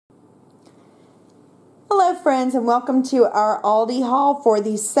Hello friends, and welcome to our Aldi haul for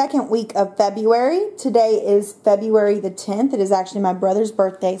the second week of February. Today is February the 10th. It is actually my brother's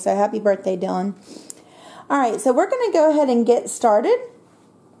birthday, so happy birthday, Dylan. Alright, so we're going to go ahead and get started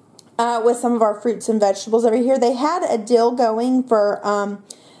with some of our fruits and vegetables over here. They had a deal going for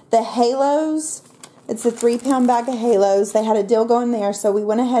the halos. It's a 3-pound bag of halos. They had a deal going there, so we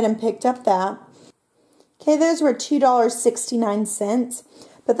went ahead and picked up that. Okay, those were $2.69.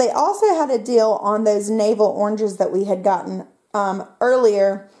 But they also had a deal on those navel oranges that we had gotten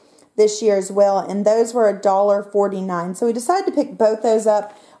earlier this year as well, and those were $1.49. So we decided to pick both those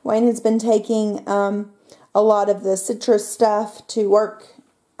up. Wayne has been taking a lot of the citrus stuff to work,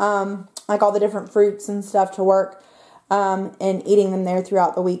 like all the different fruits and stuff to work, and eating them there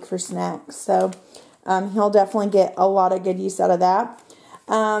throughout the week for snacks. So he'll definitely get a lot of good use out of that.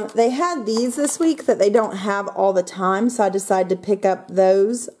 They had these this week that they don't have all the time, so I decided to pick up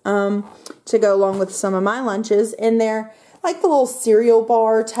those to go along with some of my lunches. And they're like the little cereal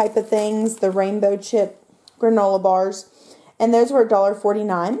bar type of things, the rainbow chip granola bars. And those were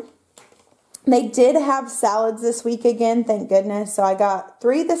 $1.49. They did have salads this week again, thank goodness. So I got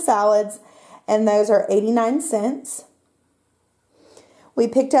 3 of the salads, and those are 89 cents. We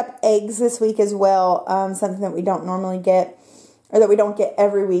picked up eggs this week as well, something that we don't normally get, or that we don't get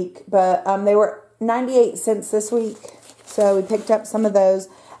every week, but they were 98 cents this week, so we picked up some of those.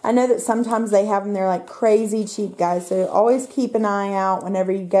 I know that sometimes they have them there like crazy cheap, guys, so always keep an eye out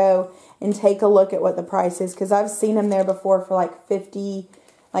whenever you go and take a look at what the price is, because I've seen them there before for like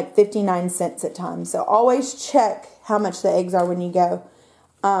 59 cents at times. So always check how much the eggs are when you go,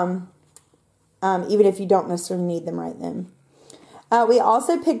 even if you don't necessarily need them right then. We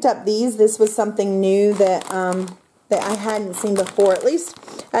also picked up these. This was something new that I hadn't seen before. At least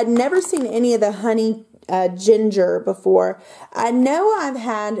I'd never seen any of the honey ginger before. I know I've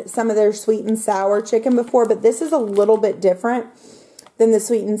had some of their sweet and sour chicken before, but this is a little bit different than the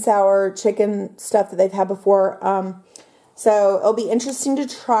sweet and sour chicken stuff that they've had before. So it'll be interesting to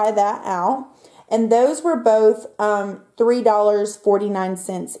try that out. And those were both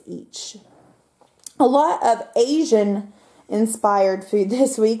 $3.49 each. A lot of Asian inspired food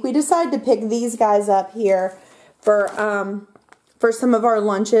this week. We decided to pick these guys up here for some of our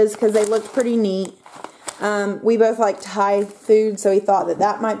lunches because they looked pretty neat. We both like Thai food, so we thought that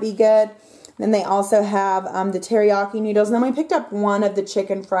that might be good. Then they also have the teriyaki noodles, and then we picked up one of the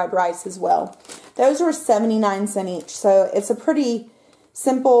chicken fried rice as well. Those were 79 cents each, so it's a pretty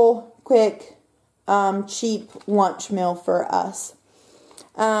simple, quick, cheap lunch meal for us.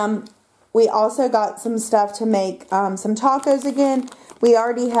 We also got some stuff to make some tacos again. We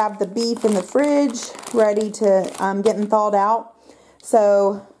already have the beef in the fridge ready to getting thawed out.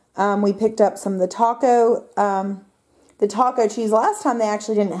 So we picked up some of the taco cheese. Last time they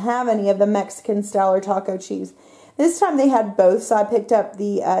actually didn't have any of the Mexican style or taco cheese. This time they had both, so I picked up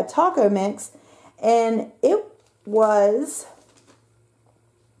the taco mix, and it was,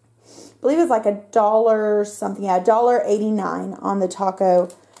 I believe it was like $1 something, yeah, $1.89 on the taco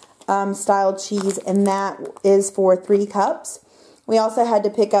style cheese, and that is for 3 cups. We also had to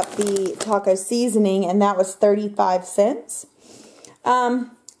pick up the taco seasoning, and that was 35 cents.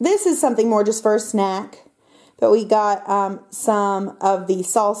 This is something more just for a snack, but we got some of the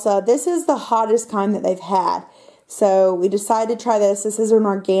salsa. This is the hottest kind that they've had, so we decided to try this. This is an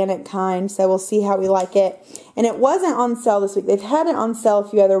organic kind, so we'll see how we like it. And it wasn't on sale this week. They've had it on sale a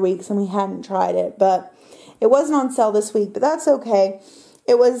few other weeks, and we hadn't tried it, but it wasn't on sale this week, but that's okay.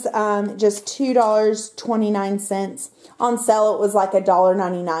 It was just $2.29. On sale, it was like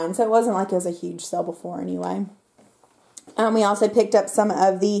 $1.99, so it wasn't like it was a huge sale before anyway. We also picked up some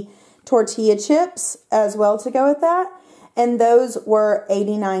of the tortilla chips as well to go with that, and those were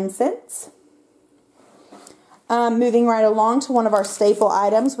 89 cents. Moving right along to one of our staple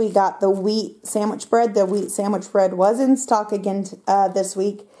items, we got the wheat sandwich bread. The wheat sandwich bread was in stock again this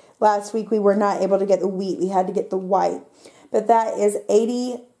week. Last week we were not able to get the wheat. We had to get the white. But that is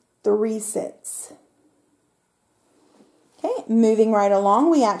 83 cents. Okay, moving right along,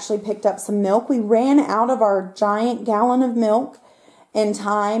 we actually picked up some milk. We ran out of our giant gallon of milk in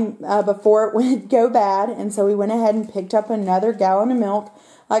time before it would go bad, and so we went ahead and picked up another gallon of milk.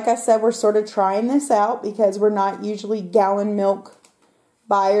 Like I said, we're sort of trying this out because we're not usually gallon milk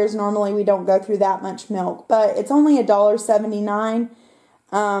buyers. Normally we don't go through that much milk, but it's only $1.79,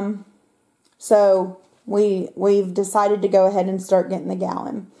 so we've decided to go ahead and start getting the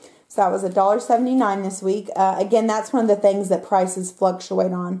gallon. So that was $1.79 this week. Again, that's one of the things that prices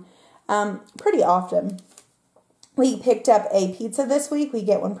fluctuate on pretty often. We picked up a pizza this week. We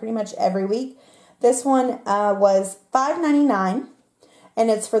get one pretty much every week. This one was $5.99, and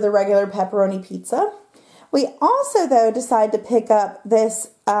it's for the regular pepperoni pizza. We also, though, decided to pick up this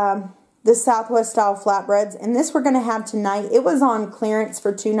the Southwest style flatbreads, and this we're going to have tonight. It was on clearance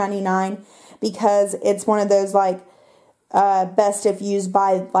for $2.99 because it's one of those like best if used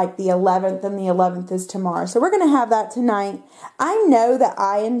by like the 11th, and the 11th is tomorrow. So we're going to have that tonight. I know that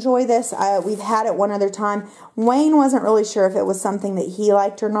I enjoy this. We've had it one other time. Wayne wasn't really sure if it was something that he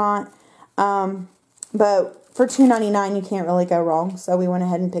liked or not, but for $2.99 you can't really go wrong, so we went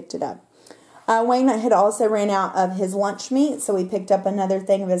ahead and picked it up. Wayne had also ran out of his lunch meat, so we picked up another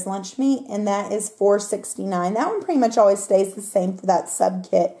thing of his lunch meat, and that is $4.69. That one pretty much always stays the same for that sub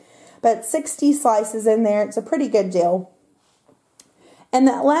kit, but 60 slices in there. It's a pretty good deal. And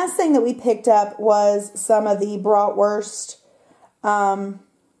that last thing that we picked up was some of the bratwurst that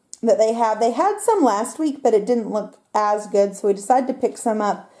they have. They had some last week, but it didn't look as good, so we decided to pick some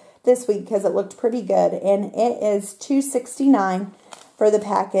up this week because it looked pretty good. And it is $2.69 for the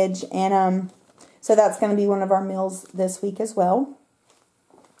package, and so that's going to be one of our meals this week as well.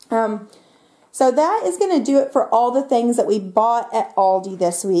 So that is going to do it for all the things that we bought at Aldi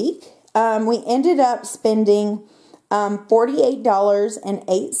this week. We ended up spending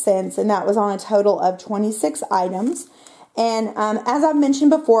 $48.08, and that was on a total of 26 items. And as I've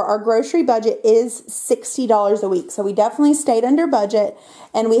mentioned before, our grocery budget is $60 a week, so we definitely stayed under budget,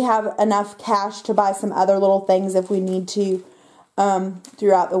 and we have enough cash to buy some other little things if we need to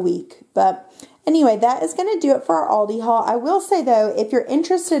throughout the week. But anyway, that is going to do it for our Aldi haul. I will say, though, if you're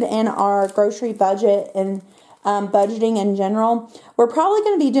interested in our grocery budget and budgeting in general, we're probably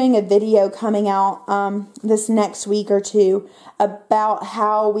going to be doing a video coming out this next week or two about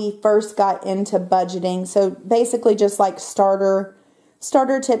how we first got into budgeting. So basically just like starter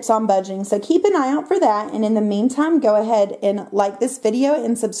tips on budgeting. So keep an eye out for that. And in the meantime, go ahead and like this video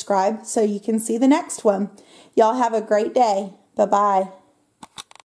and subscribe so you can see the next one. Y'all have a great day. Bye-bye.